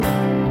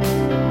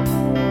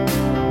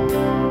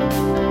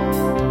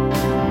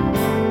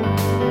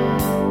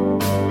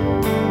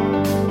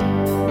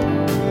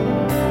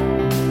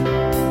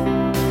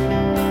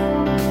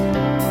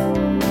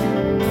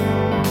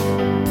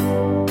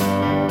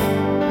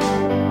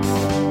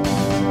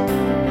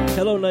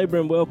Hello, neighbor,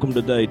 and welcome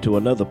today to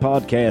another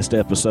podcast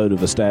episode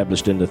of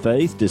Established in the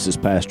Faith. This is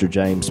Pastor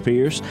James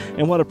Pierce,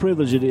 and what a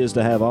privilege it is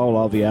to have all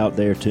of you out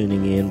there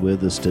tuning in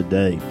with us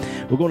today.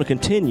 We're going to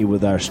continue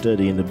with our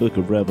study in the book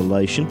of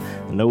Revelation.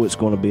 I know it's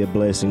going to be a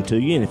blessing to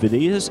you, and if it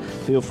is,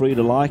 feel free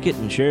to like it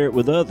and share it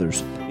with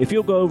others. If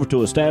you'll go over to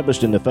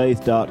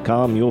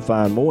establishedinthefaith.com, you'll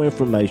find more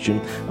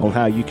information on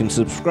how you can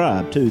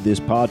subscribe to this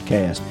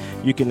podcast.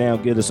 You can now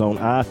get us on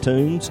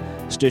iTunes,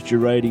 Stitcher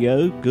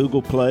Radio,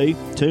 Google Play,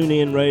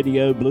 TuneIn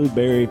Radio,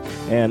 Blueberry,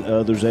 and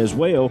others as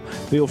well.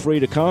 Feel free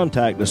to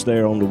contact us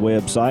there on the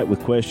website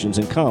with questions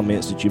and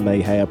comments that you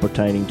may have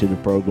pertaining to the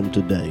program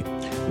today.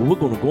 Well, we're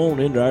going to go on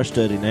into our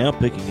study now,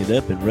 picking it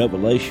up in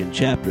Revelation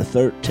chapter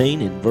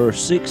 13 and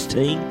verse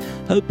 16.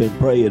 Hope and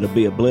pray it'll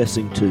be a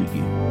blessing to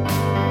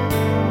you.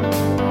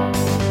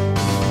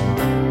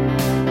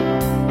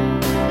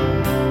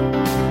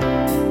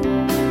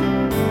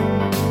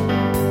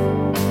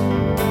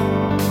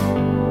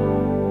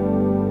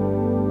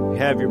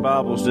 Have your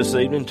Bibles this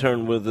evening,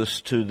 turn with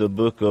us to the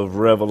book of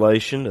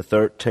Revelation, the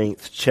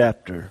 13th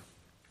chapter.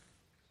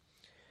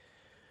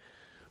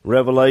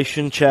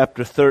 Revelation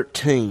chapter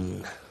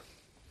 13.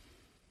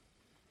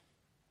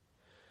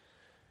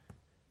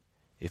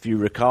 If you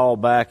recall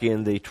back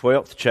in the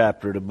 12th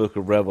chapter of the book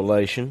of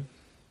Revelation,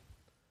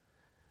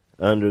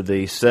 under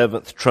the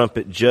 7th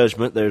trumpet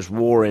judgment, there's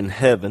war in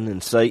heaven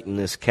and Satan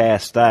is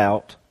cast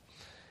out.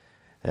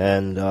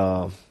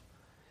 And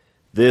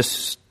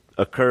this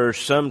occurs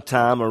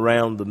sometime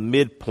around the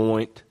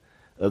midpoint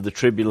of the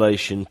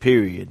tribulation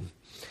period.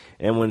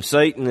 And when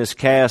Satan is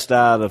cast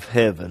out of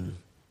heaven,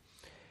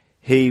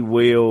 he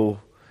will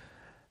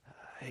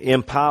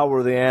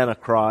empower the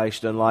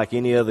Antichrist unlike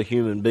any other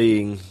human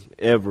being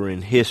ever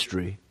in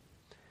history,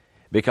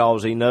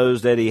 because he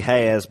knows that he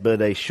has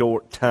but a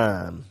short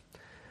time,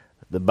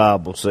 the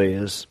Bible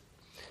says.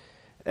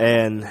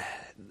 And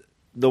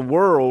the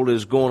world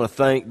is going to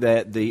think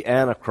that the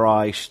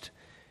Antichrist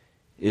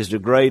is the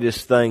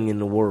greatest thing in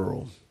the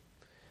world.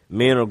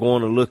 Men are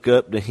going to look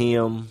up to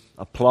him,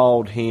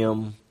 applaud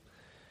him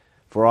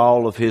for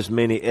all of his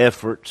many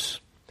efforts.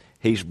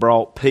 He's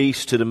brought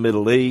peace to the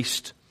Middle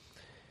East.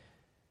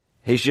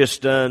 He's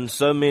just done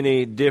so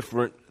many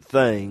different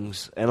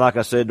things. And like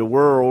I said, the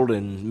world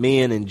and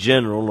men in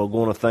general are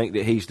going to think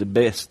that he's the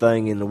best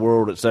thing in the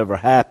world that's ever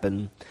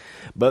happened.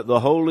 But the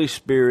Holy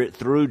Spirit,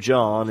 through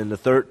John, in the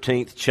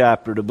 13th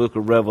chapter of the book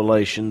of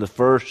Revelation, the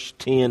first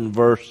 10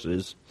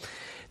 verses,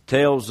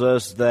 tells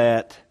us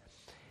that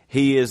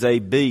he is a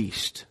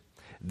beast.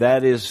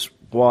 That is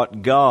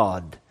what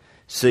God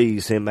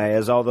sees him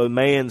as. Although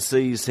man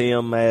sees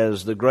him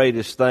as the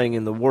greatest thing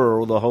in the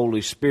world, the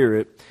Holy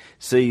Spirit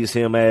sees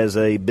him as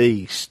a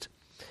beast.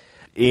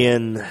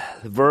 In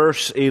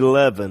verse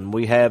 11,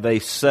 we have a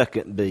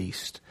second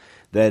beast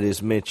that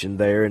is mentioned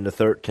there in the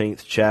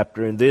 13th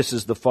chapter, and this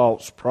is the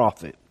false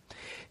prophet.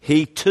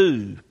 He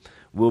too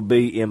will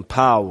be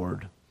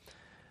empowered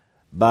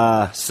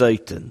by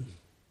Satan.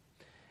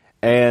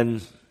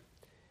 And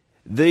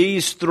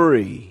these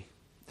three,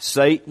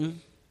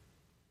 Satan,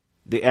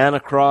 the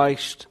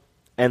Antichrist,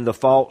 and the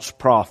false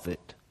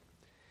prophet,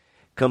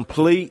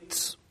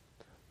 completes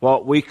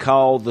what we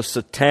call the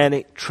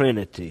satanic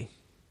trinity.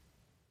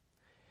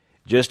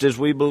 Just as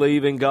we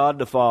believe in God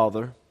the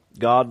Father,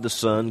 God the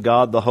Son,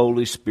 God the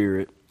Holy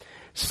Spirit,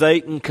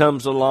 Satan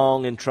comes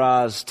along and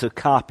tries to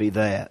copy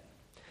that.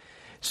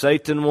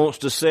 Satan wants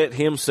to set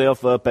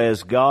himself up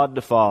as God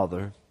the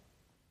Father.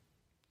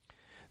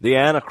 The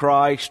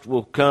Antichrist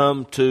will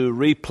come to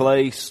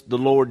replace the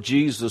Lord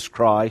Jesus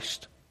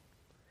Christ,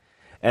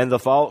 and the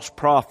false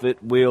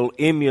prophet will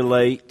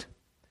emulate,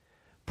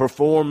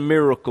 perform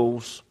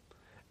miracles,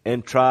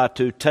 and try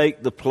to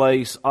take the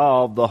place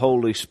of the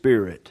Holy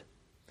Spirit.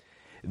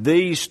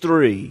 These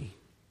three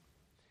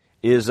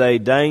is a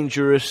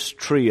dangerous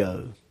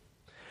trio,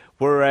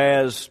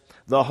 whereas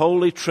the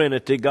Holy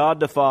Trinity, God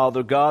the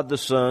Father, God the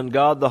Son,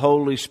 God the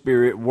Holy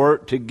Spirit,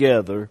 work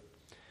together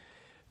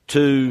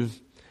to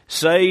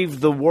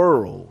save the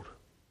world.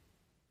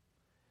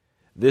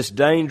 This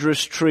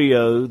dangerous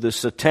trio, the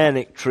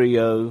satanic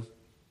trio,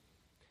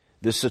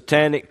 the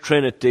satanic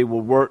trinity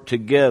will work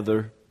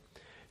together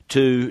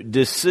to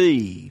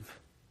deceive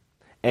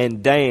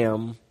and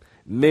damn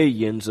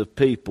millions of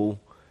people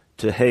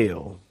to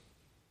hell.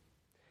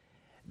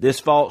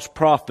 This false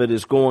prophet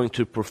is going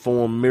to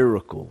perform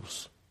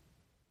miracles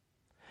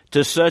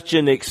to such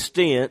an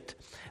extent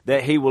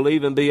that he will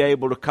even be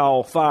able to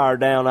call fire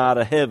down out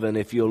of heaven,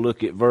 if you'll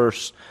look at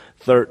verse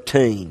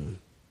 13.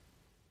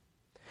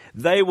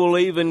 They will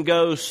even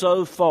go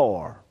so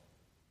far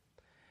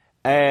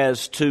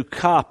as to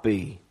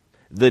copy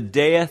the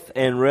death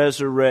and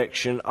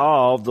resurrection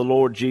of the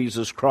Lord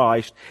Jesus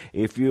Christ.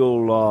 If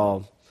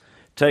you'll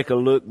take a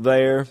look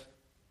there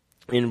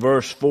in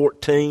verse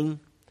 14,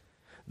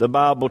 the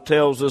Bible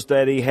tells us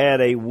that he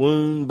had a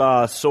wound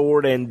by a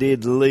sword and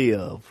did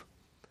live.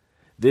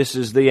 This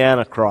is the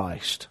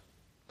Antichrist.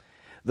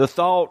 The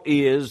thought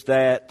is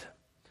that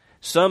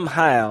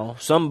somehow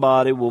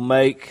somebody will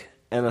make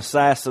an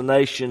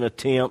assassination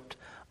attempt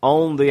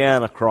on the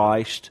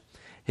Antichrist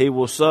he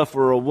will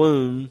suffer a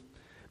wound,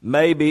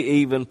 maybe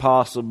even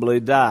possibly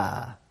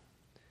die.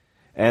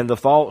 And the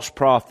false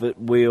prophet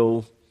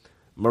will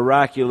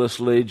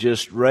miraculously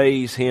just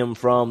raise him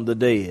from the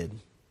dead.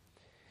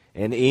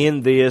 And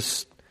in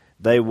this,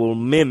 they will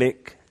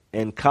mimic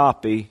and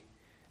copy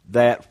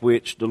that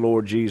which the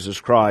Lord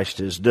Jesus Christ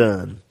has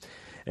done.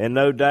 And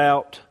no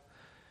doubt,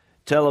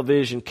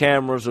 television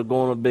cameras are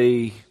going to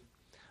be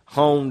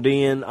honed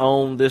in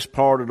on this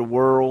part of the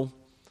world.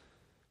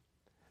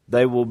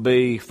 They will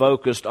be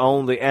focused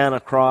on the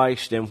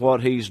Antichrist and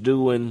what he's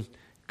doing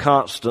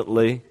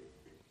constantly.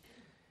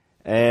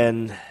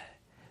 And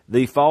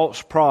the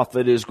false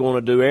prophet is going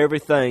to do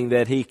everything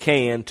that he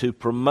can to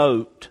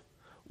promote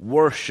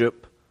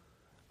worship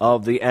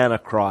of the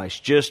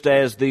Antichrist, just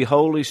as the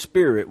Holy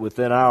Spirit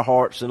within our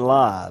hearts and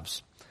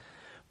lives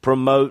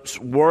promotes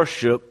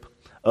worship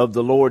of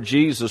the Lord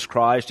Jesus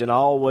Christ and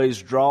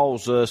always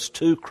draws us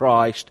to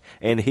Christ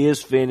and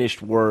His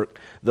finished work.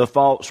 The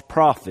false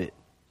prophet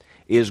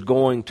is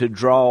going to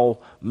draw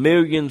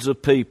millions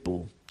of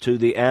people to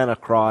the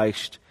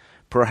Antichrist,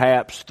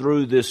 perhaps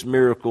through this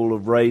miracle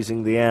of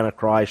raising the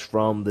Antichrist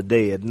from the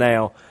dead.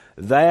 Now,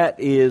 that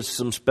is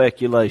some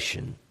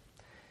speculation.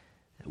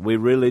 We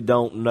really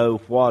don't know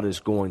what is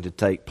going to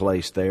take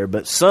place there,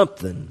 but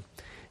something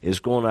is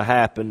going to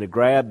happen to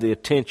grab the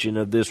attention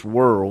of this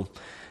world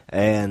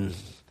and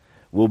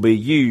will be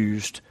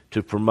used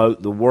to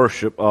promote the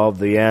worship of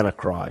the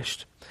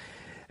Antichrist.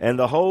 And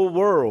the whole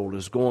world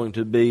is going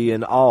to be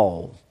in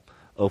awe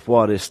of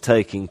what is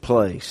taking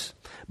place.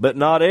 But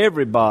not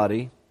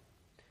everybody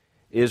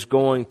is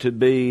going to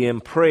be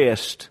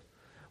impressed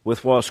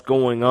with what's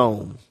going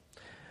on.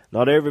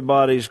 Not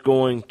everybody's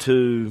going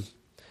to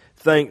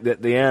think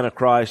that the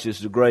Antichrist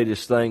is the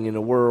greatest thing in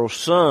the world.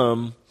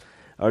 Some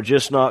are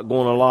just not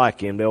going to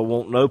like him. They'll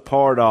want no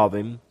part of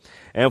him.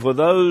 And for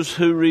those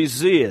who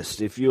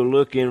resist, if you'll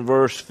look in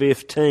verse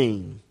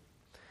 15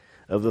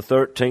 of the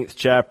 13th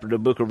chapter of the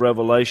book of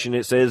Revelation,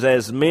 it says,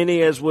 "As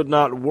many as would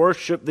not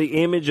worship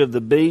the image of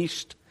the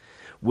beast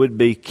would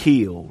be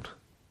killed."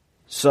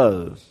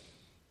 So,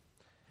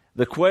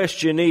 the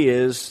question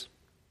is,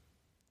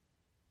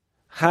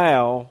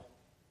 how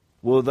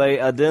will they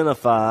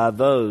identify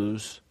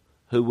those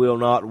who will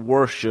not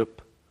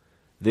worship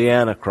the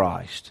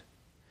Antichrist?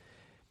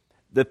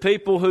 The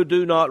people who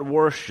do not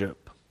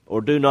worship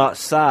or do not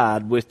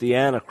side with the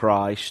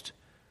Antichrist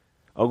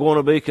are going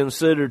to be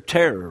considered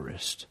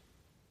terrorists.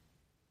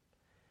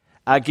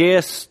 I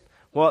guess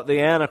what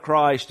the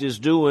Antichrist is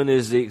doing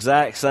is the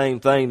exact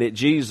same thing that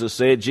Jesus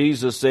said.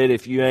 Jesus said,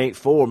 if you ain't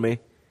for me,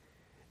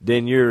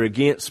 then you're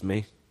against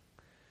me.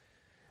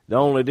 The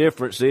only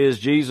difference is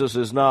Jesus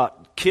is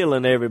not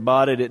killing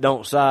everybody that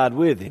don't side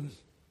with him.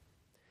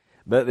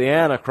 But the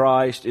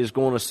Antichrist is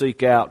going to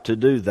seek out to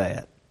do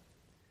that.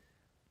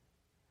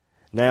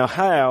 Now,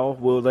 how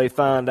will they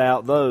find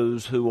out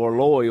those who are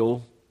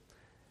loyal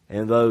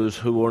and those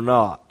who are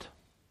not?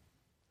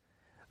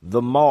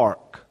 The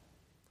mark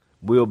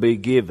will be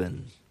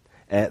given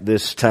at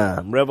this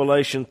time.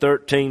 Revelation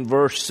 13,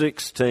 verse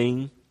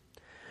 16,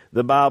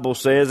 the Bible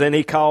says, "And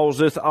he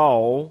causeth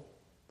all,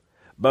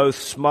 both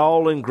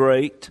small and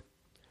great,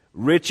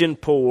 rich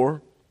and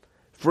poor,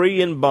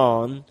 free and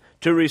bond,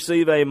 to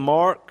receive a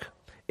mark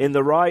in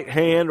the right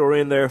hand or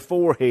in their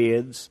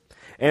foreheads,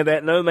 and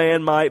that no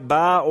man might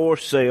buy or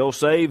sell,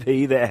 save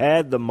he that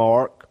had the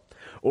mark,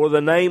 or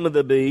the name of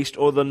the beast,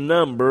 or the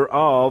number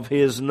of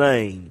his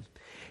name.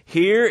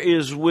 Here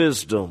is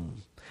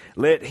wisdom.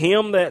 Let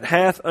him that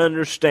hath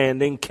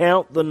understanding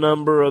count the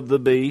number of the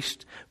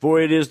beast, for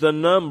it is the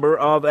number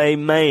of a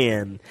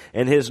man,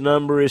 and his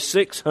number is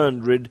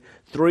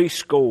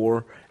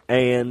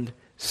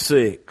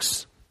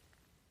 666.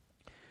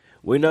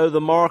 We know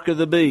the mark of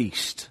the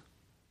beast,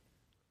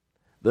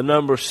 the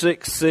number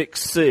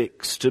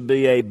 666, to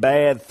be a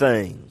bad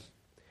thing.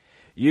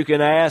 You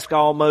can ask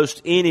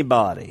almost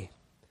anybody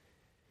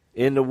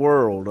in the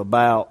world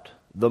about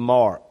the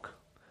mark,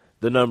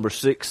 the number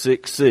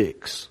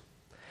 666.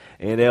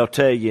 And they'll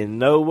tell you,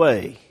 no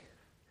way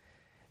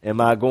am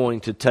I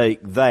going to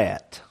take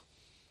that.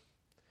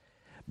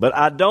 But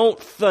I don't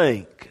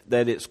think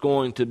that it's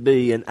going to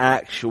be an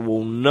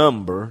actual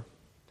number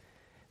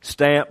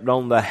stamped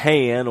on the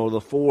hand or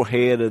the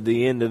forehead of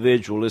the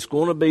individual. It's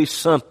going to be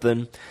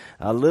something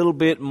a little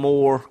bit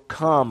more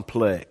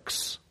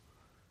complex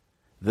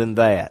than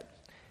that.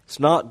 It's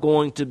not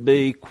going to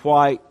be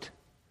quite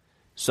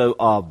so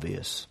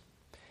obvious.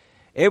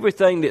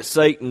 Everything that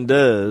Satan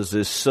does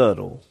is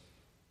subtle.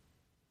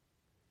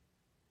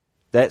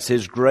 That's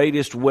his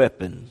greatest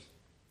weapon,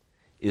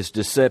 is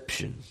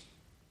deception.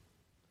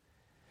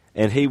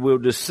 And he will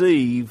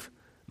deceive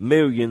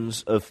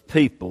millions of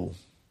people.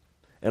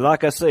 And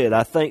like I said,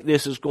 I think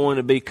this is going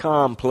to be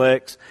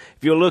complex.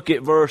 If you look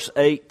at verse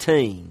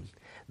 18,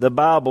 the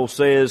Bible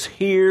says,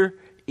 "Here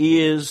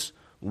is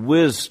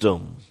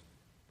wisdom.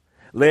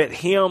 Let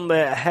him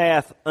that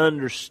hath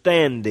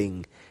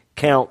understanding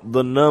count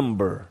the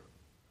number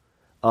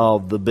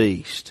of the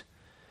beast."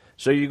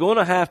 So you're going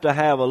to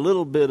have a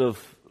little bit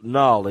of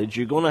knowledge.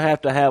 You're going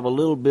to have a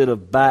little bit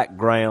of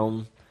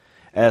background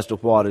as to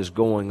what is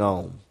going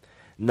on.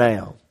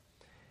 Now,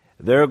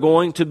 there are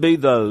going to be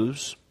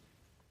those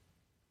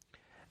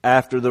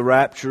after the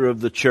rapture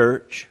of the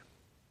church,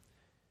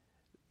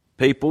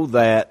 people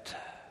that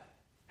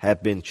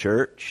have been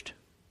churched,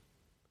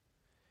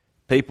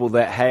 people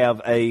that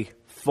have a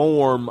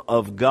form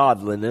of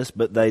godliness,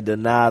 but they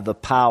deny the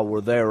power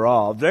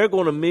thereof. They're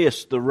going to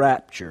miss the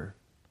rapture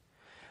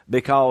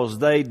because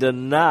they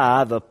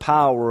deny the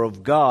power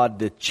of God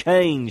to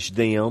change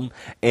them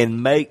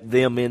and make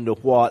them into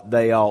what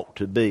they ought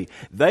to be.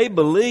 They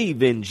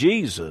believe in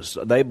Jesus.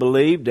 They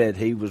believe that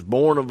He was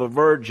born of a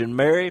Virgin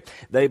Mary.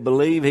 They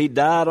believe He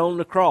died on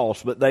the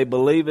cross, but they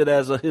believe it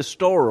as a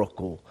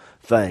historical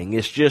thing.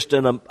 It's just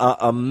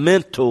a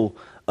mental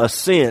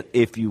assent,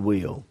 if you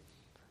will.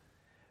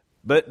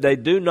 But they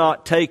do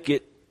not take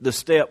it the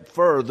step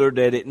further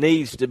that it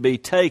needs to be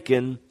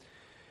taken,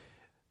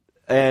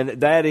 and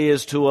that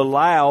is to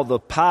allow the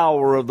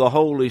power of the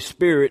Holy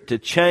Spirit to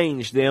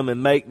change them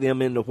and make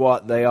them into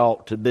what they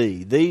ought to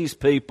be. These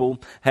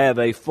people have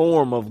a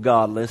form of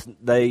godliness.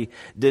 They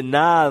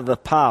deny the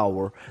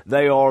power.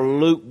 They are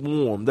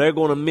lukewarm. They're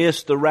going to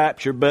miss the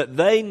rapture, but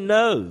they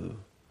know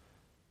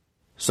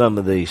some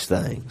of these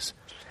things.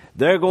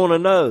 They're going to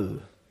know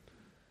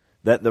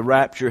that the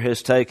rapture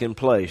has taken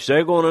place.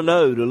 They're going to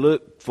know to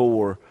look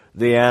for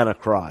the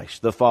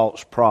Antichrist, the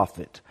false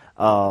prophet,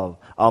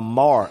 a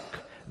mark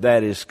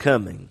that is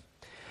coming.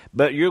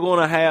 But you're going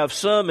to have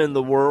some in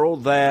the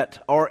world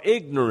that are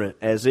ignorant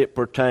as it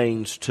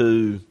pertains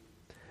to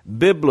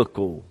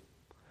biblical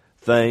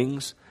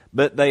things,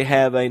 but they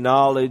have a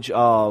knowledge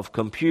of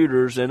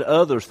computers and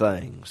other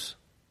things.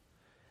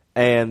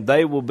 And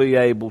they will be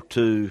able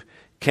to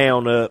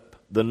count up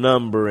the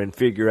number and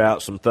figure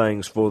out some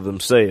things for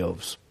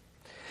themselves.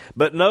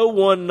 But no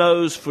one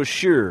knows for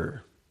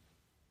sure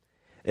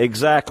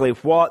exactly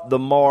what the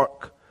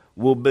mark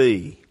will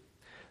be.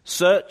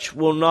 Such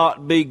will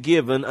not be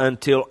given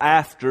until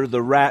after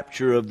the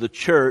rapture of the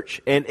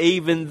church, and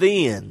even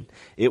then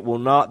it will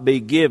not be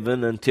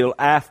given until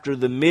after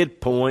the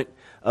midpoint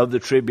of the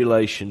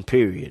tribulation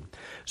period.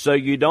 So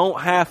you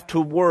don't have to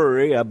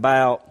worry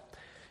about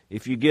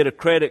if you get a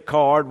credit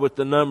card with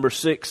the number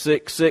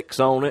 666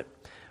 on it,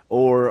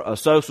 or a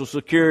social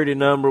security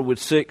number with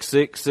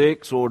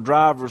 666, or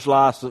driver's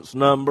license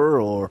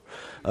number, or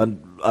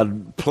a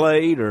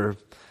plate, or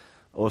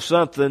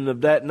something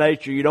of that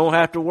nature. You don't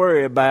have to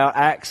worry about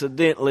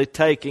accidentally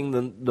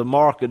taking the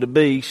mark of the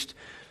beast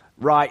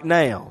right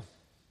now.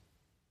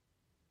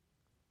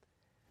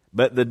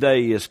 But the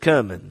day is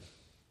coming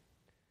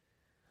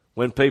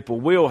when people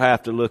will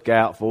have to look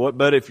out for it.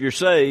 But if you're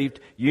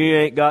saved, you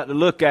ain't got to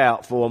look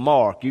out for a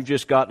mark. You've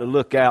just got to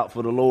look out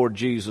for the Lord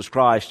Jesus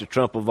Christ, the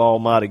trump of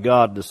Almighty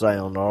God to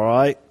sound, all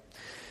right?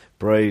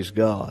 Praise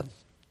God.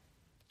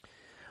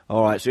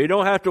 All right, so you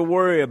don't have to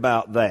worry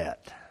about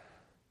that.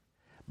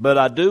 But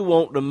I do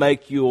want to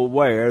make you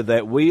aware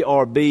that we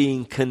are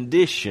being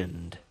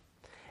conditioned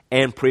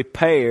and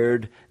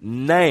prepared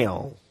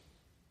now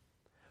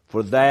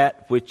for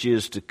that which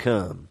is to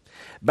come.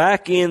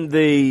 Back in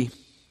the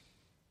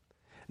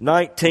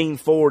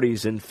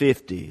 1940s and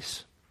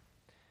 50s,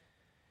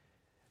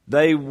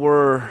 they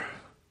were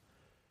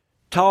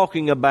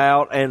talking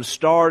about and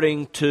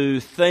starting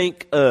to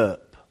think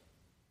up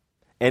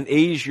an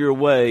easier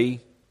way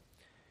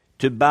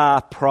to buy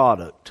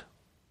product.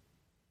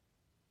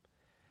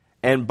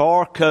 And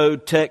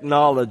barcode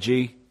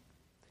technology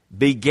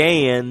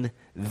began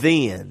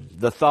then,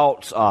 the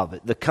thoughts of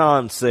it, the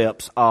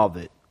concepts of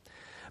it.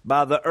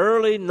 By the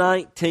early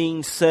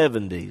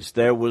 1970s,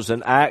 there was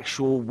an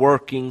actual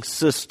working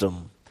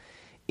system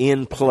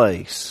in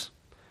place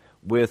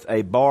with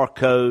a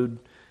barcode.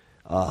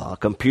 A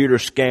computer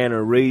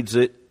scanner reads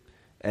it,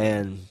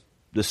 and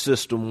the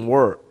system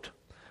worked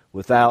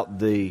without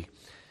the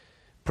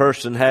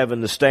person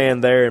having to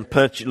stand there and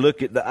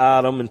look at the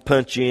item and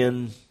punch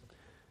in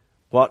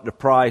what the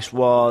price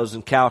was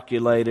and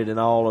calculate it and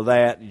all of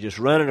that. You just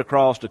run it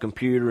across the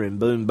computer and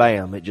boom,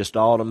 bam, it just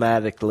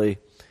automatically.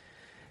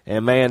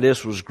 And man,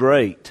 this was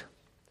great.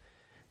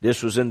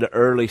 This was in the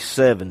early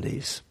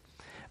 70s.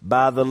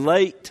 By the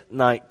late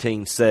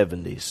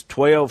 1970s,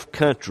 12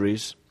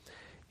 countries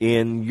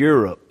in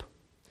Europe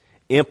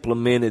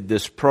implemented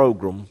this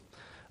program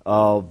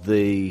of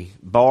the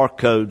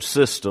barcode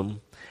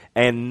system,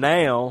 and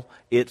now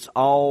it's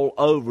all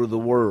over the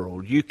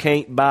world. You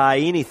can't buy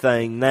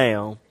anything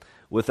now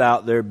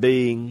without there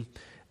being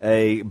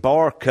a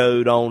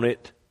barcode on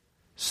it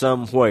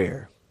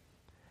somewhere.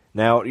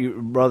 Now,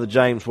 Brother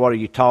James, what are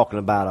you talking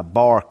about, a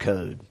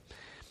barcode?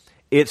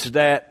 It's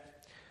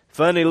that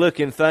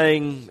funny-looking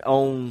thing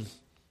on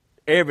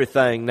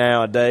everything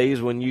nowadays.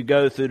 When you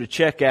go through the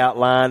checkout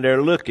line,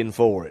 they're looking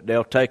for it.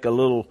 They'll take a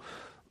little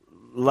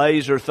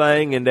laser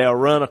thing and they'll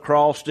run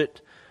across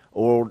it,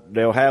 or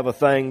they'll have a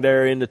thing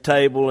there in the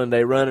table and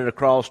they run it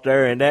across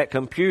there, and that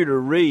computer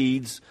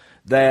reads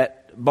that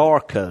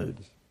barcode.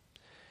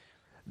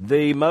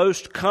 The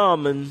most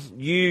common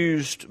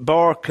used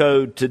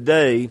barcode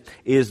today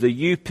is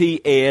the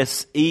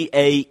UPS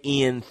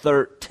EAN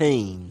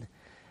 13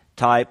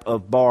 type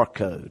of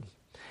barcode.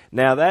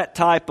 Now that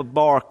type of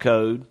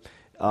barcode,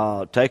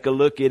 take a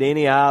look at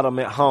any item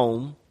at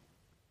home.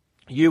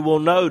 You will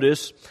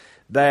notice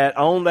that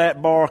on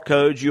that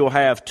barcode you'll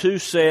have two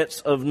sets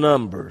of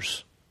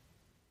numbers.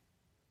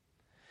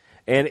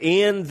 And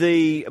in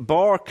the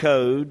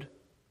barcode,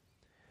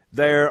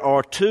 there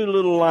are two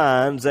little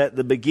lines at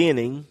the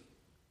beginning,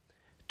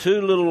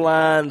 two little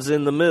lines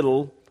in the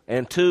middle,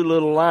 and two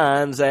little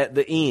lines at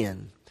the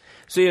end.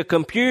 See, a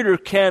computer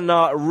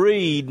cannot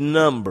read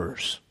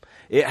numbers.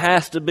 It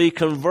has to be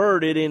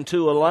converted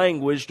into a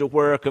language to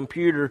where a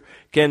computer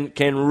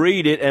can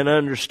read it and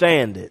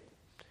understand it.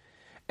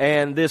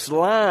 And this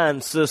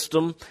line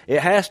system,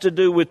 it has to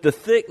do with the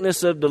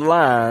thickness of the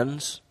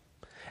lines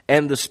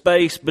and the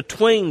space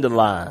between the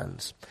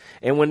lines.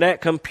 And when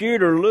that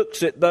computer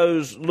looks at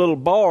those little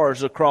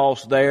bars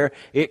across there,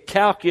 it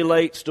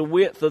calculates the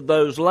width of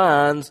those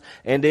lines,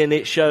 and then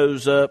it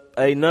shows up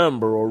a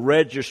number or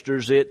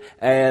registers it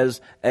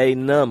as a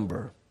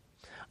number.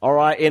 All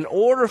right, in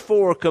order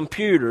for a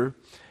computer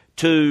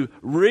to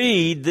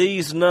read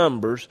these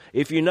numbers,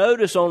 if you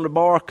notice on the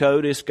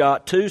barcode, it's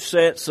got two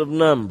sets of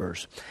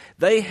numbers.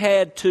 They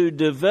had to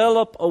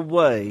develop a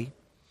way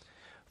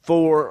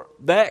for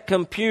that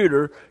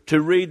computer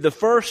to read the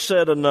first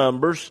set of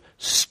numbers,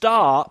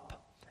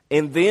 stop,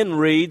 and then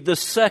read the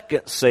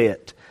second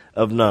set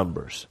of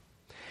numbers.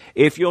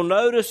 If you'll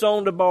notice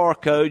on the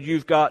barcode,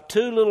 you've got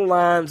two little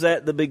lines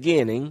at the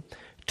beginning,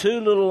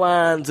 two little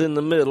lines in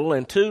the middle,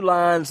 and two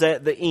lines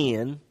at the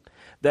end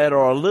that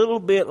are a little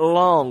bit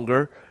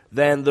longer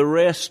than the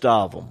rest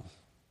of them.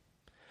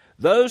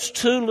 Those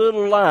two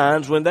little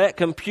lines, when that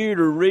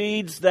computer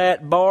reads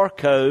that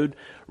barcode,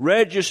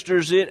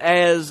 registers it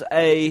as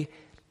an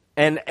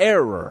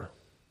error.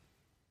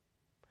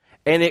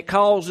 And it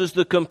causes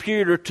the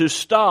computer to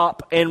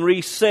stop and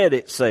reset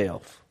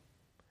itself.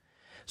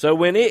 So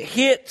when it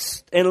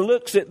hits and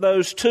looks at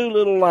those two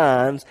little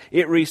lines,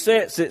 it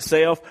resets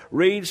itself,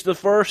 reads the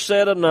first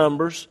set of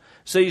numbers,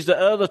 sees the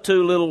other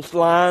two little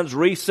lines,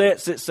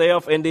 resets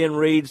itself, and then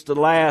reads the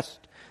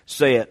last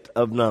set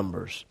of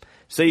numbers.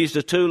 Sees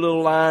the two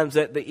little lines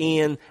at the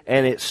end,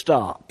 and it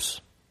stops.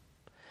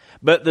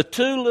 But the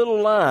two little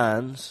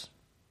lines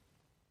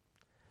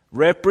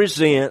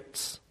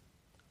represents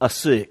a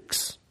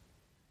 6.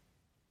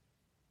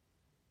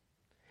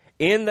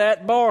 In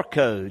that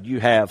barcode, you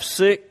have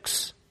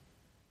 6,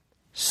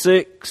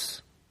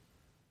 6,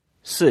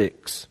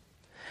 6.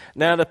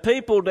 Now, the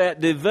people that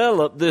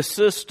developed this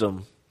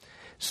system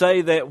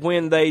say that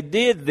when they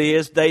did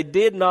this, they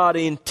did not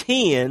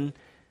intend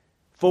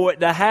for it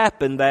to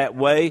happen that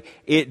way.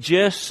 It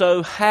just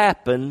so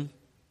happened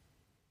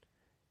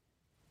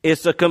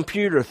it's a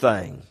computer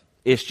thing.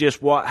 It's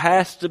just what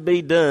has to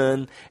be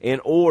done in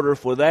order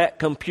for that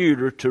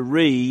computer to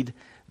read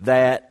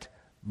that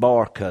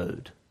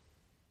barcode.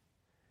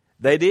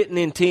 They didn't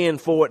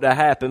intend for it to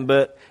happen,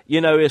 but,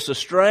 it's a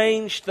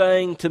strange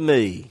thing to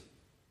me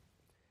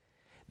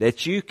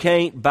that you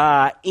can't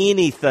buy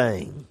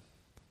anything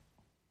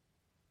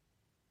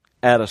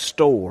at a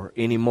store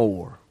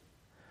anymore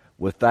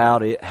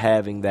without it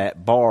having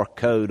that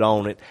barcode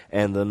on it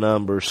and the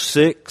number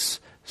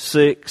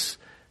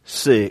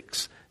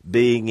 666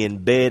 being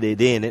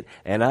embedded in it,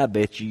 and I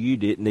bet you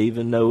didn't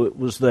even know it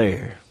was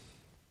there.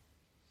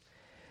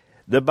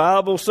 The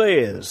Bible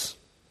says,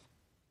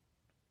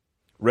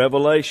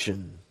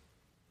 Revelation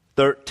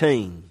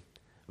 13,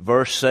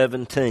 verse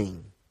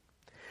 17,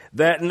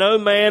 that no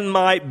man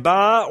might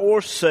buy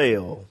or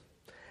sell,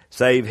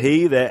 save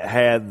he that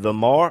had the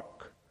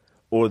mark,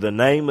 or the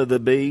name of the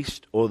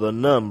beast, or the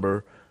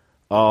number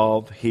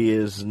of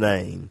his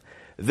name.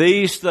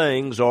 These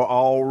things are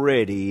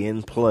already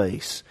in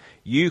place.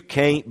 You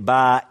can't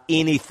buy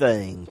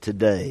anything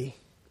today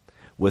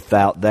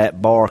without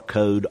that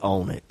barcode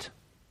on it.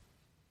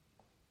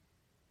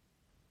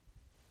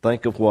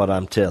 Think of what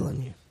I'm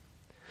telling you.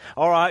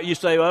 All right, you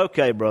say,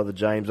 okay, Brother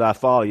James, I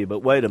follow you,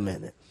 but wait a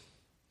minute.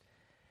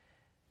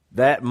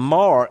 That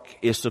mark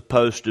is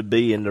supposed to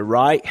be in the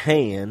right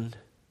hand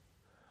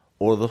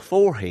or the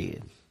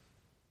forehead.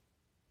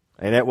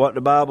 Ain't that what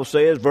the Bible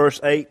says? Verse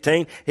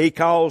 18, he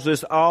calls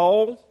us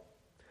all,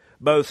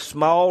 both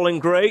small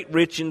and great,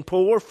 rich and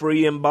poor,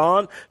 free and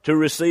bond, to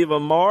receive a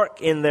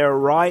mark in their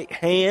right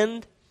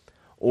hand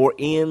or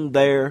in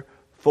their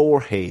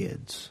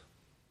foreheads.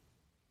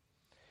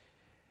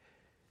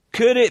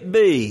 Could it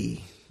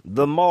be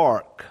the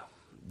mark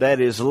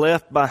that is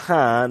left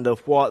behind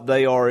of what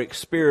they are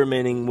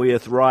experimenting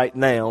with right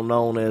now,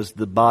 known as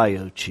the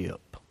biochip?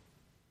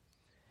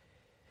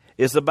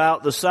 It's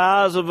about the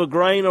size of a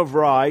grain of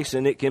rice,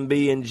 and it can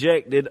be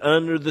injected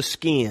under the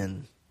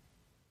skin.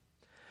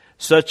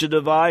 Such a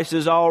device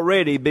is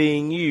already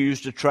being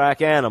used to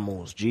track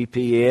animals,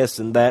 GPS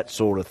and that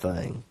sort of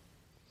thing.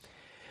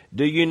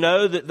 Do you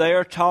know that they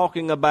are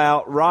talking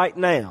about right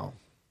now?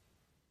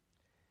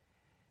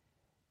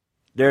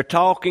 They're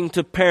talking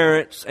to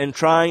parents and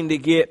trying to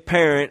get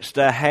parents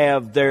to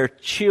have their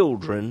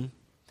children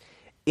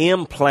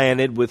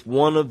implanted with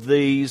one of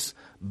these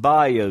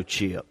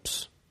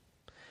biochips.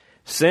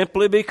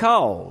 Simply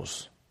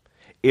because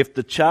if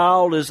the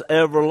child is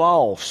ever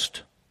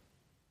lost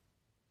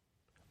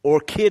or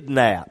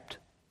kidnapped,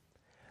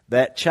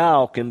 that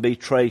child can be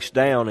traced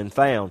down and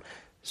found.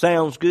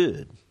 Sounds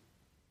good.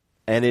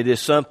 And it is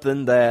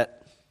something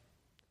that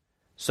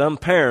some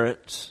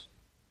parents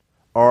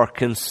are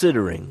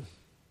considering.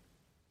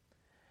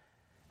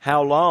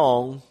 How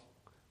long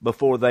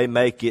before they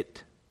make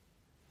it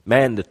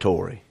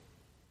mandatory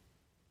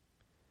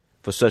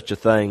for such a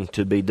thing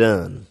to be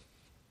done?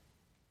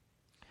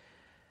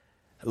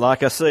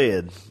 Like I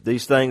said,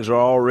 these things are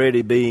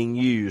already being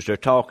used. They're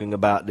talking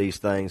about these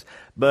things.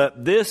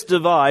 But this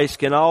device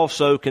can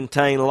also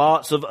contain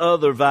lots of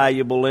other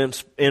valuable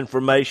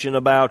information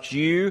about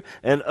you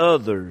and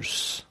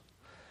others.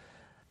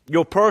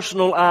 Your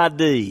personal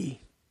ID.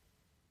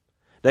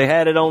 They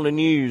had it on the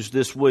news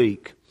this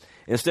week.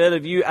 Instead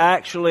of you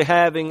actually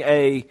having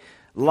a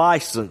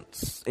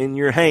license in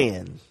your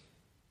hand,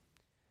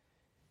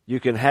 you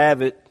can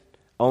have it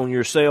on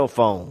your cell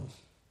phone.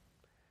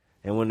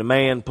 And when the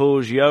man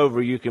pulls you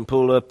over, you can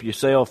pull up your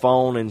cell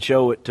phone and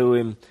show it to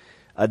him,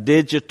 a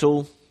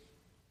digital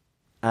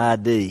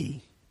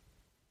ID.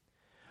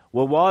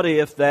 Well, what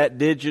if that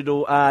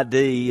digital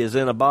ID is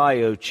in a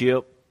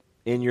biochip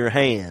in your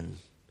hand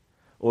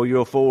or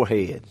your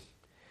forehead?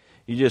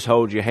 You just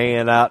hold your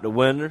hand out the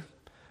window.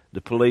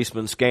 The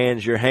policeman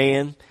scans your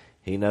hand.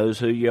 He knows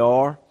who you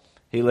are.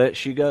 He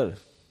lets you go.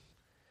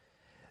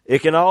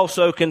 It can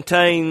also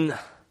contain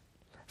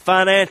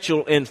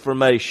financial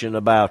information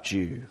about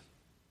you.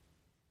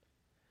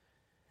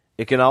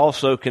 It can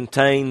also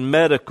contain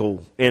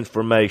medical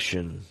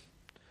information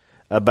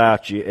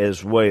about you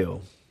as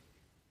well.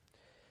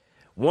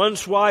 One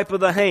swipe of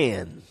the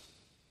hand,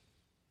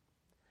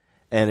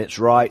 and it's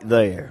right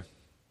there.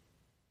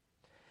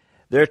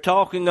 They're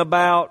talking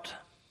about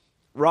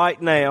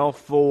right now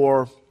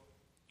for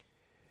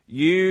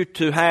you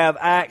to have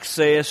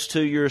access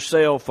to your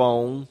cell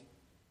phone,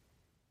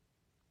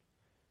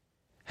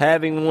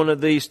 having one of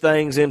these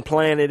things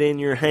implanted in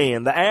your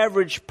hand. The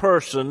average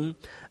person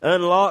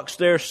unlocks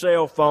their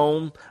cell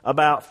phone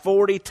about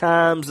 40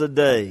 times a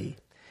day,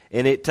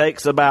 and it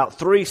takes about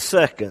 3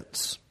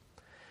 seconds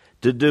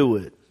to do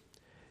it.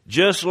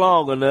 Just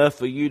long enough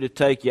for you to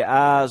take your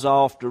eyes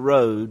off the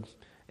road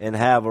and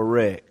have a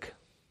wreck.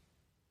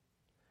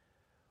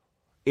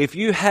 If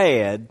you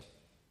had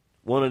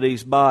one of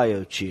these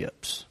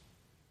biochips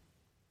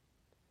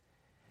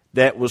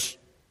that was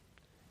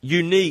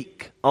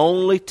unique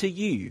only to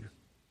you,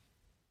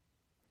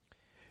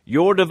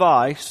 your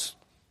device,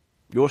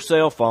 your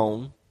cell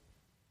phone,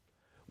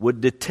 would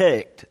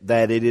detect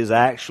that it is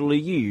actually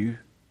you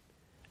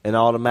and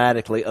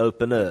automatically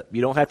open up.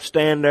 You don't have to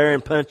stand there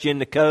and punch in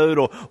the code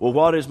or, well,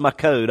 what is my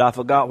code? I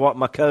forgot what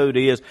my code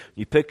is.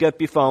 You pick up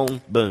your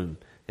phone, boom,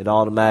 it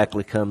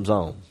automatically comes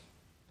on.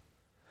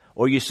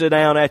 Or you sit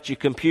down at your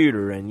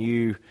computer and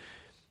you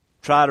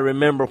try to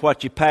remember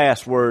what your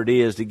password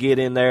is to get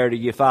in there to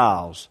your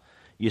files.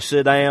 You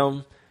sit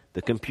down,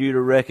 the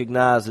computer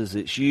recognizes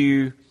it's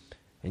you,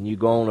 and you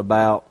go on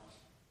about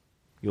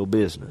your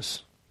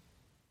business.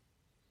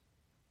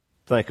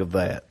 Think of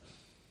that.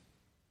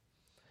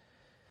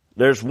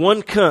 There's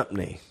one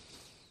company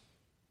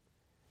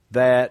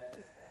that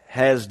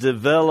has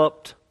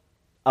developed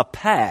a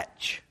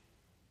patch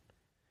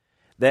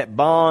that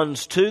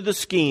bonds to the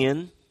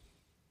skin,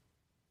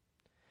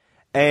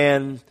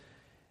 and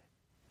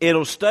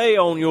it'll stay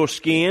on your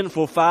skin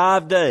for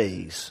 5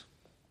 days.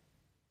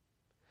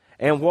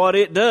 And what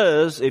it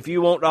does, if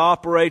you want to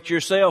operate your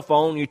cell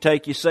phone, you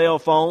take your cell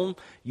phone,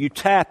 you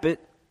tap it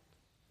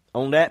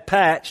on that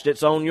patch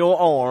that's on your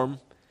arm,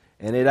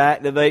 and it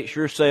activates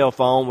your cell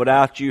phone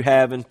without you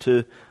having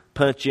to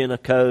punch in a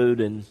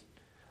code and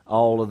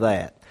all of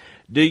that.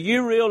 Do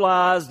you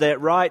realize that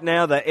right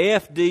now the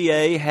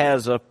FDA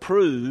has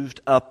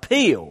approved a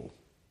pill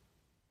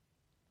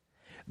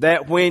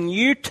that when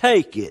you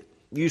take it,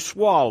 you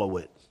swallow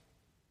it,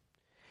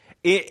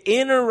 it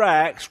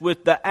interacts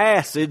with the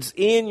acids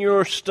in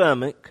your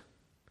stomach,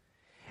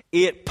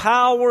 it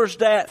powers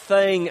that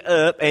thing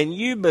up, and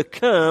you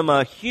become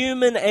a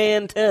human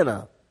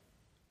antenna.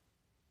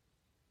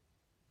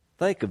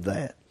 Think of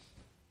that.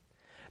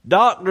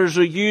 Doctors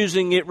are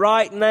using it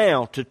right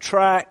now to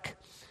track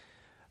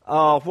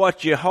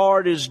what your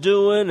heart is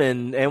doing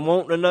and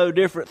wanting to know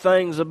different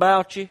things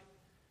about you.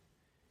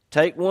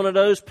 Take one of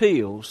those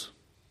pills,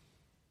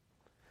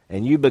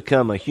 and you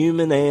become a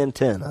human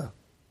antenna.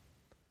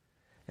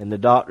 And the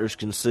doctors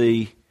can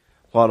see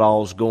what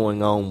all's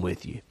going on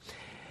with you.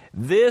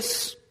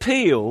 This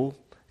pill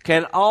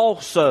can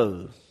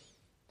also,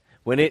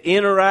 when it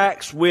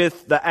interacts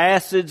with the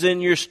acids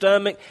in your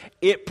stomach,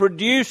 it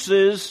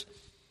produces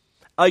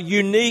a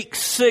unique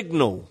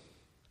signal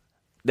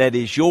that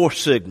is your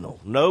signal.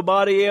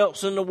 Nobody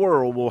else in the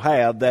world will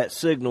have that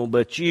signal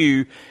but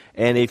you.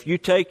 And if you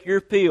take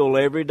your pill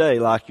every day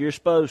like you're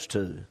supposed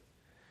to,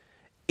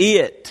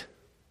 it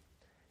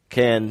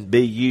can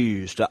be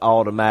used to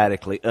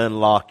automatically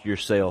unlock your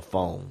cell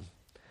phone,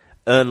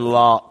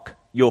 unlock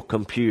your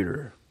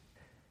computer.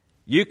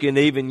 You can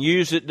even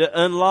use it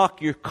to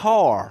unlock your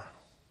car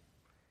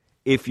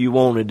if you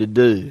wanted to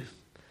do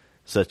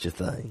such a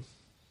thing.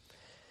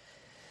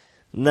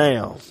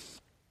 Now,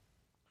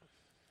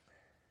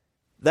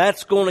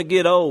 that's going to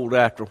get old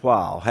after a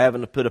while,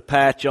 having to put a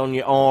patch on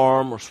your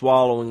arm or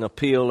swallowing a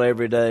pill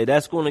every day.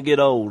 That's going to get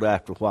old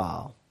after a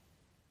while.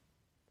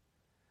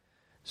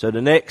 So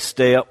the next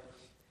step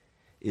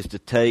is to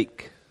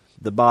take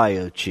the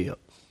biochip.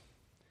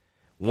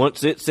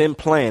 Once it's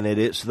implanted,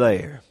 it's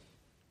there.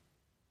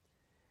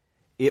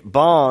 It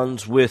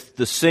bonds with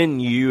the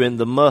sinew and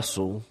the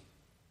muscle,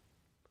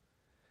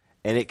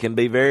 and it can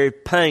be very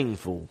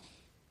painful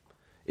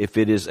if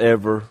it is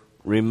ever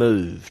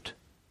removed.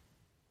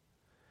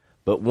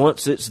 But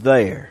once it's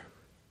there,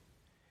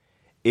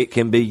 it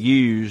can be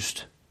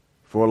used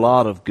for a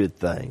lot of good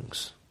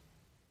things.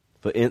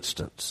 For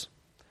instance,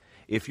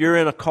 if you're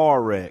in a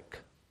car wreck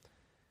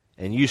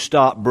and you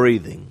stop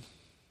breathing,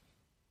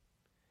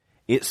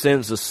 it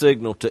sends a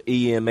signal to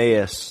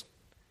EMS,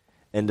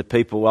 and the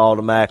people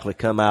automatically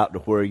come out to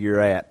where you're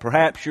at.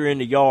 Perhaps you're in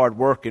the yard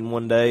working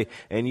one day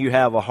and you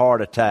have a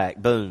heart attack,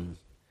 boom,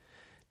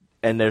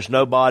 and there's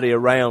nobody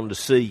around to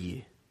see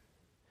you.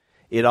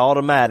 It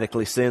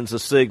automatically sends a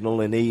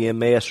signal, and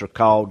EMS are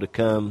called to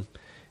come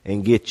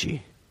and get you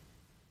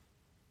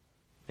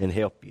and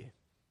help you.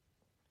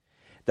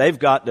 They've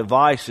got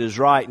devices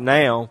right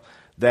now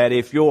that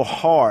if your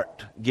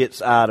heart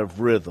gets out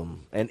of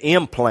rhythm, an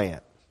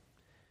implant,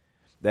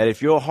 that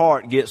if your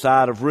heart gets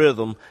out of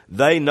rhythm,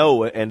 they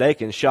know it, and they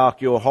can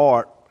shock your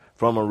heart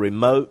from a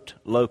remote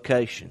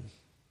location.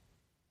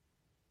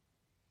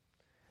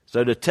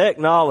 So the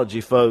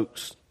technology,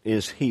 folks,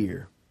 is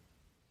here.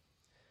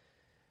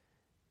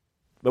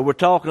 But we're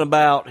talking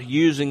about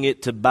using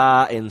it to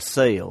buy and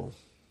sell.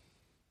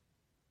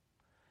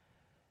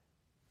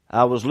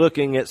 I was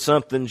looking at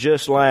something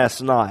just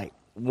last night.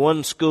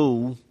 One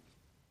school,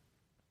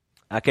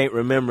 I can't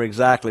remember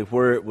exactly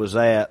where it was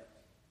at.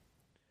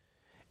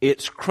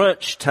 It's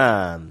crunch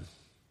time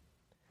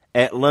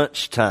at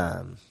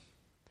lunchtime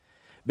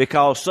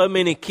because so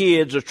many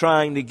kids are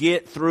trying to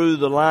get through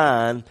the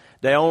line.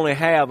 They only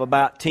have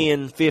about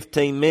 10,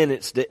 15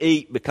 minutes to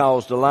eat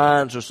because the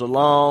lines are so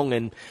long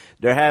and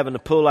they're having to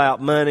pull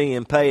out money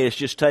and pay. It's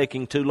just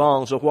taking too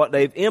long. So what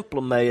they've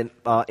implemented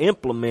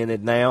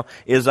now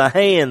is a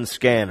hand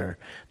scanner.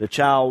 The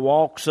child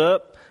walks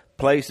up,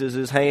 places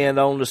his hand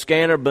on the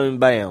scanner, boom,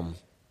 bam.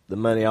 The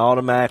money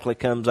automatically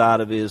comes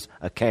out of his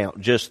account.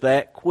 Just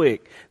that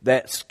quick.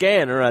 That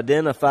scanner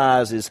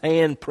identifies his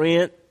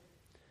handprint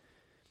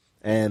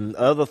and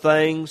other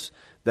things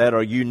that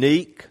are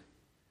unique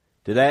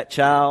to that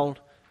child,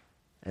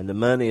 and the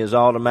money is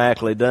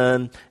automatically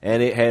done,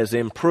 and it has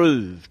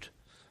improved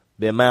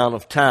the amount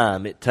of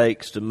time it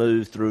takes to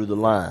move through the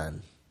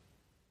line.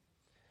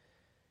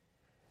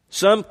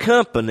 Some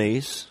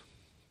companies,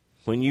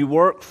 when you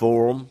work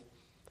for them,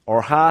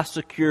 are high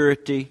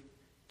security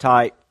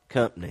type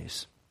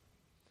companies.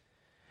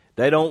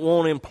 They don't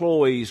want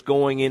employees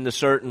going into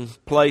certain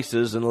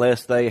places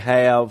unless they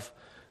have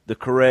the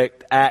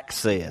correct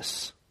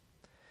access.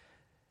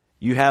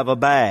 You have a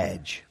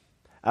badge.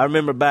 I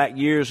remember back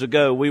years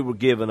ago we were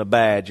given a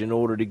badge in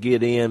order to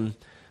get in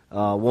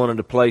one of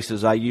the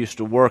places I used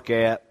to work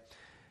at.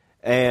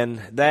 And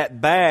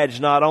that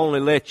badge not only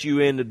let you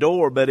in the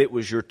door, but it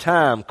was your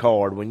time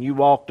card. When you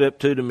walked up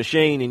to the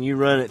machine and you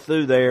run it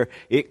through there,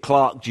 it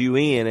clocked you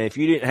in. And if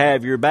you didn't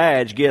have your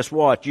badge, guess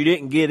what? You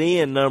didn't get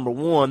in, number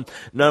one.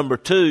 Number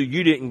two,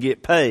 you didn't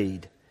get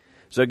paid.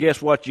 So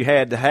guess what you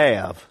had to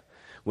have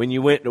when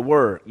you went to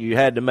work? You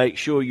had to make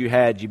sure you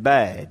had your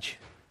badge.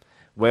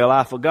 Well,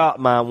 I forgot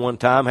mine one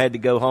time, had to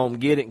go home,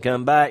 get it, and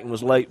come back, and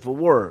was late for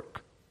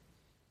work.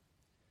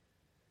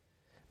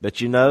 But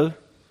you know,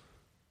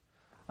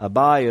 a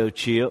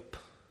biochip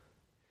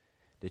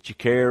that you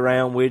carry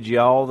around with you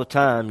all the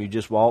time, you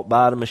just walk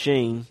by the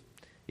machine,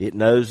 it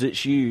knows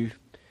it's you,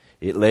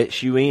 it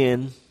lets you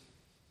in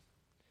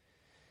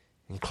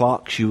and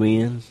clocks you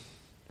in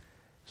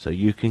so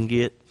you can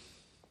get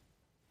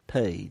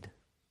paid.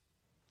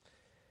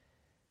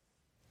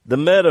 The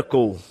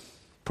medical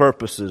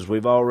purposes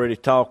we've already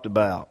talked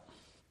about.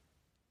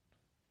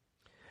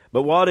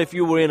 But what if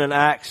you were in an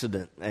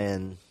accident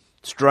and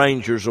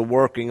strangers are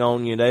working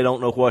on you and they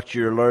don't know what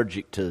you're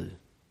allergic to?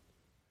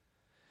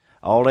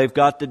 All they've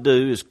got to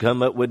do is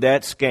come up with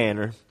that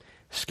scanner,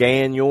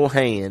 scan your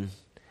hand,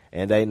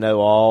 and they know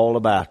all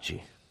about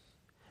you.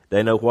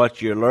 They know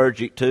what you're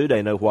allergic to.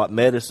 They know what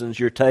medicines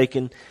you're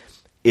taking.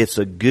 It's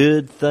a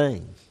good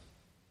thing.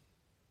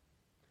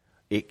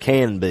 It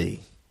can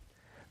be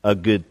a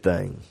good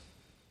thing.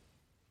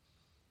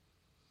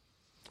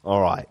 All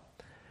right.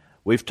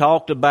 We've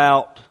talked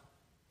about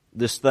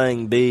this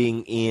thing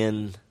being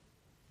in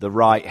the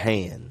right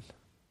hand.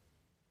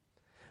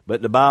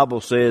 But the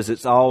Bible says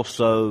it's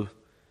also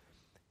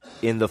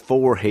in the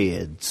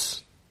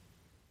foreheads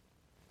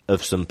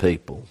of some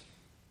people.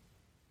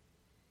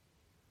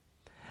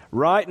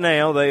 Right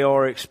now they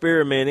are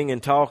experimenting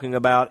and talking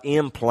about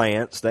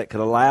implants that could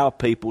allow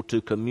people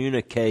to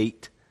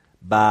communicate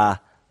by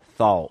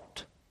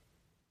thought.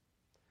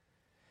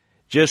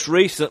 Just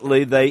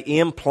recently, they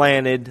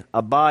implanted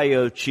a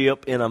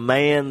biochip in a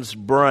man's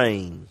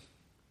brain.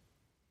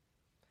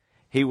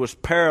 He was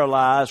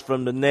paralyzed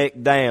from the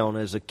neck down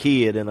as a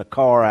kid in a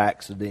car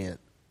accident.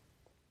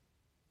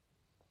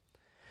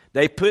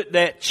 They put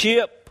that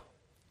chip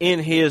in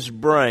his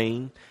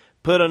brain,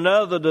 put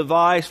another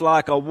device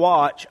like a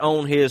watch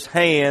on his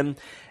hand,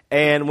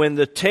 and when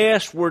the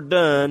tests were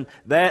done,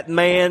 that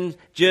man,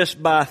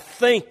 just by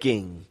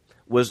thinking,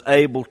 was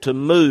able to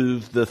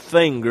move the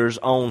fingers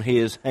on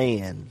his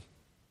hand.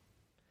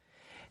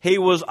 He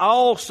was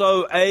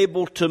also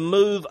able to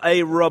move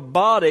a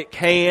robotic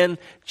hand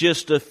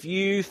just a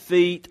few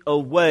feet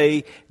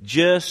away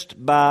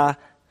just by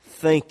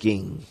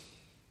thinking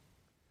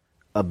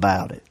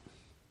about it.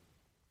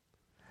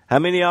 How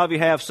many of you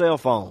have cell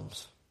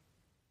phones?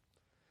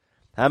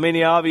 How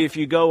many of you, if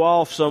you go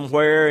off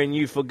somewhere and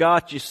you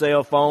forgot your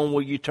cell phone,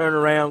 will you turn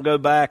around, go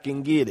back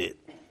and get it?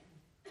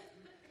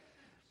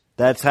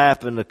 That's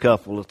happened a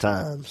couple of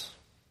times.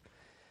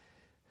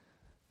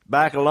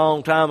 Back a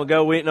long time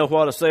ago, we didn't know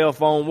what a cell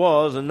phone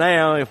was, and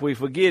now if we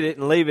forget it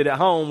and leave it at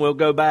home, we'll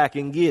go back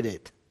and get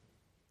it.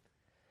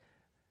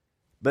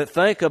 But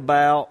think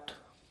about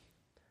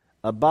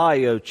a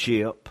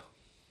biochip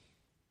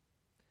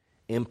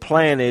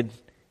implanted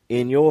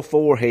in your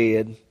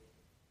forehead,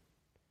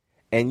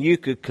 and you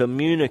could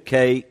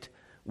communicate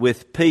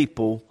with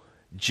people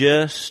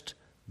just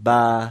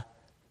by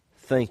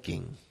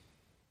thinking.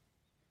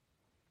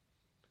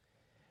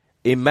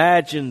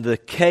 Imagine the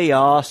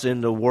chaos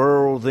in the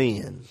world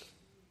then.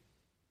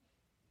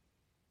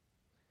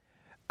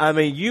 I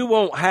mean, you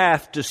won't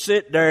have to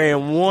sit there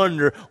and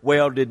wonder,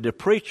 well, did the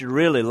preacher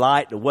really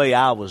like the way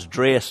I was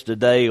dressed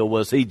today, or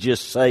was he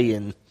just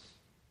saying?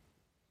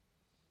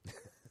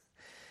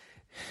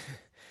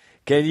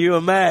 Can you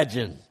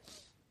imagine?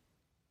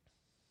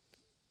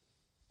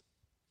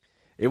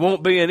 It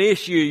won't be an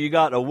issue you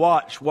got to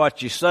watch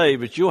what you say,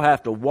 but you'll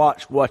have to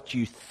watch what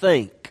you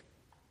think.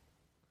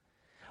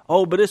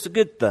 Oh, but it's a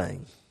good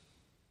thing.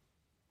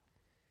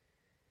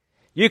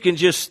 You can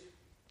just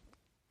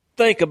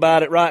think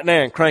about it right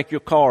now and crank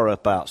your car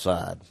up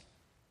outside.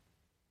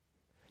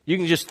 You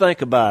can just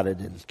think about it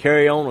and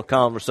carry on a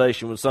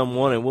conversation with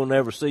someone, and we'll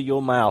never see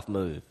your mouth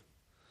move.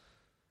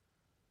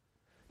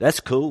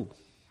 That's cool.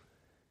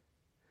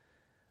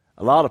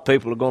 A lot of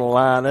people are going to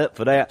line up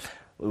for that.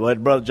 Well,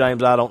 Brother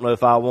James, I don't know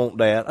if I want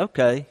that.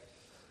 Okay,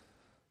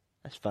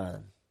 that's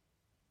fine.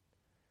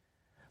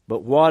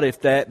 But what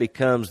if that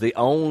becomes the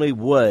only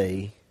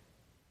way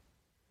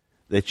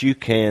that you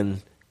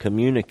can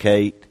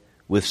communicate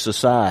with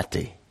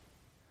society?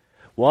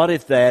 What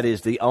if that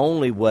is the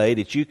only way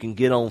that you can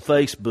get on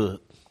Facebook?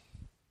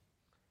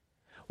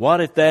 What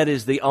if that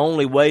is the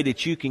only way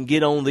that you can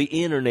get on the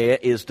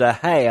internet, is to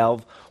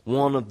have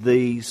one of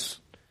these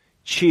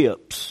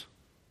chips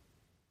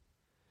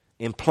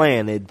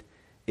implanted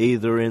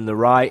either in the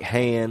right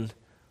hand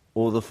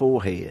or the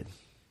forehead?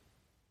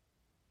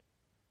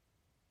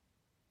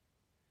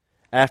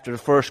 After the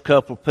first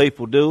couple of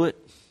people do it,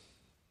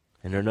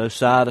 and there are no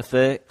side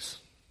effects,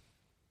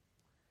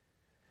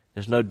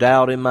 there's no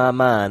doubt in my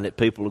mind that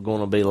people are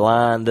going to be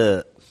lined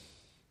up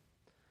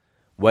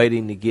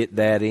waiting to get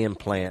that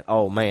implant.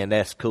 Oh man,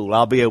 that's cool.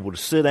 I'll be able to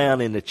sit down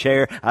in the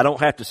chair. I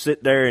don't have to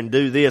sit there and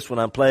do this when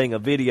I'm playing a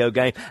video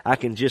game. I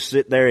can just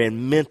sit there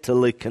and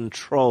mentally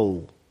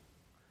control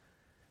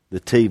the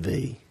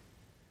TV.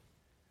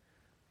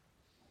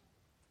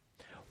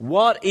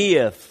 What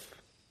if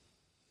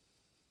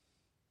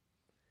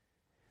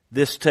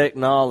this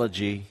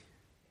technology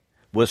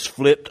was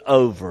flipped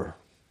over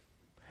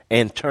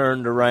and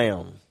turned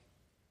around?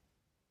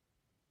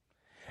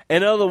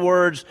 In other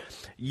words,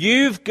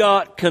 you've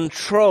got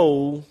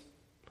control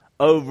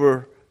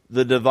over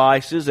the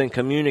devices and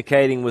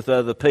communicating with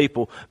other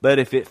people, but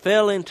if it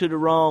fell into the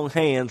wrong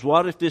hands,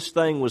 what if this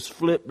thing was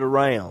flipped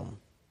around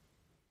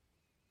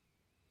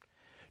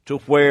to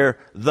where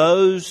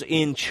those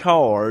in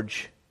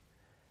charge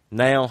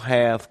now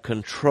have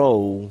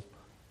control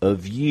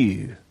of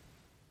you?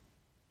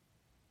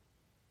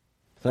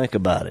 Think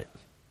about it.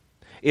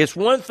 It's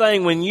one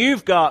thing when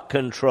you've got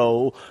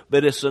control,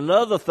 but it's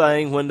another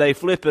thing when they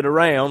flip it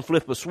around,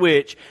 flip a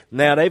switch,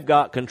 now they've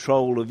got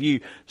control of you.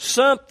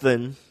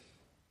 Something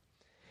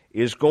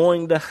is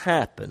going to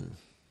happen.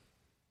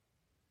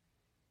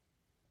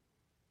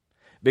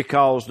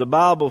 Because the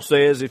Bible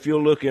says, if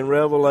you'll look in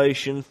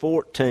Revelation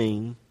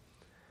 14,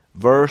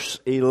 verse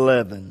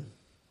 11,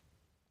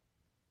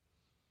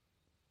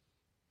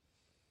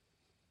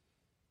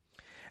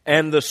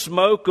 and the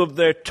smoke of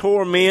their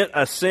torment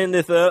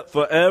ascendeth up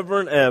forever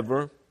and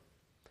ever,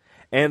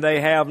 and they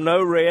have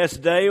no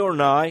rest day or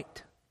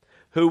night,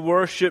 who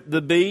worship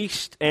the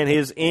beast and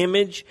his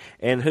image,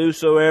 and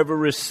whosoever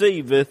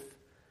receiveth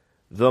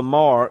the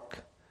mark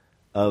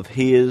of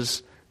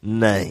his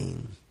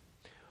name.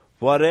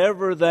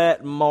 Whatever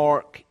that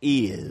mark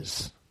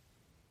is,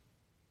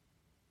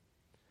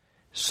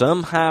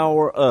 somehow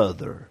or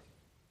other,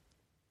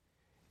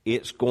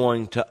 it's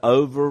going to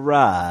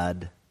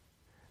override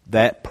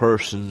that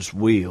person's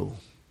will,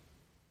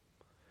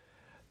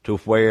 to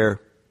where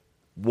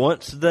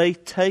once they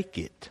take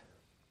it,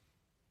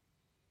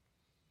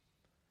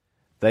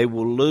 they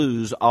will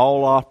lose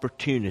all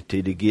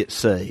opportunity to get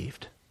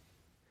saved.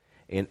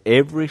 And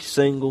every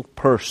single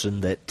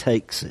person that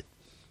takes it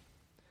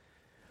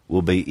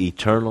will be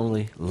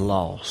eternally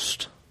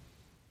lost.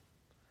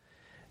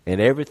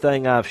 And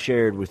everything I've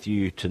shared with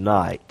you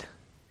tonight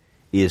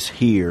is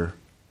here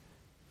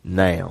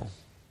now.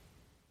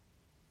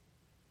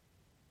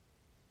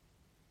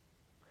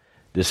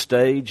 The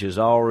stage has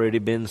already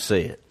been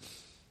set.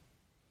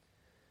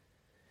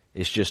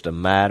 It's just a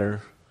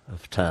matter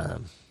of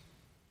time.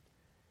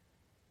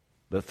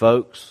 But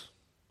folks,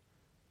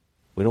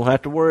 we don't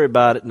have to worry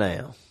about it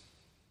now.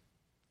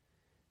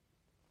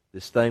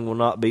 This thing will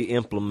not be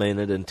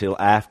implemented until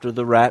after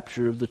the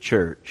rapture of the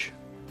church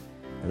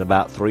and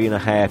about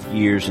 3.5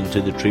 years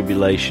into the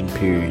tribulation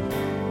period.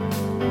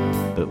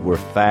 But we're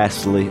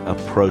fastly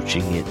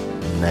approaching it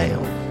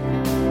now.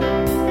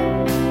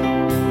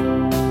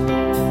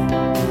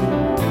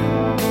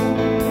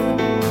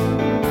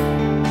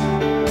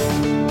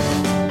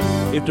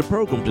 If the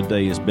program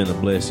today has been a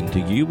blessing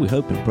to you, we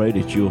hope and pray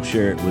that you'll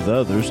share it with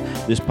others.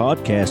 This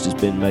podcast has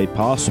been made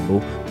possible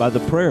by the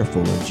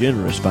prayerful and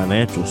generous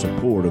financial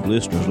support of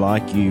listeners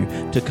like you.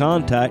 To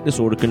contact us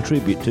or to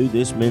contribute to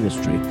this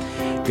ministry,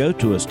 go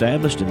to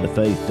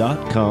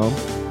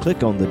establishedinthefaith.com,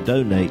 click on the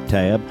Donate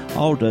tab.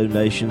 All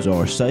donations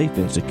are safe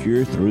and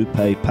secure through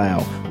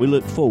PayPal. We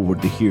look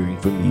forward to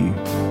hearing from you.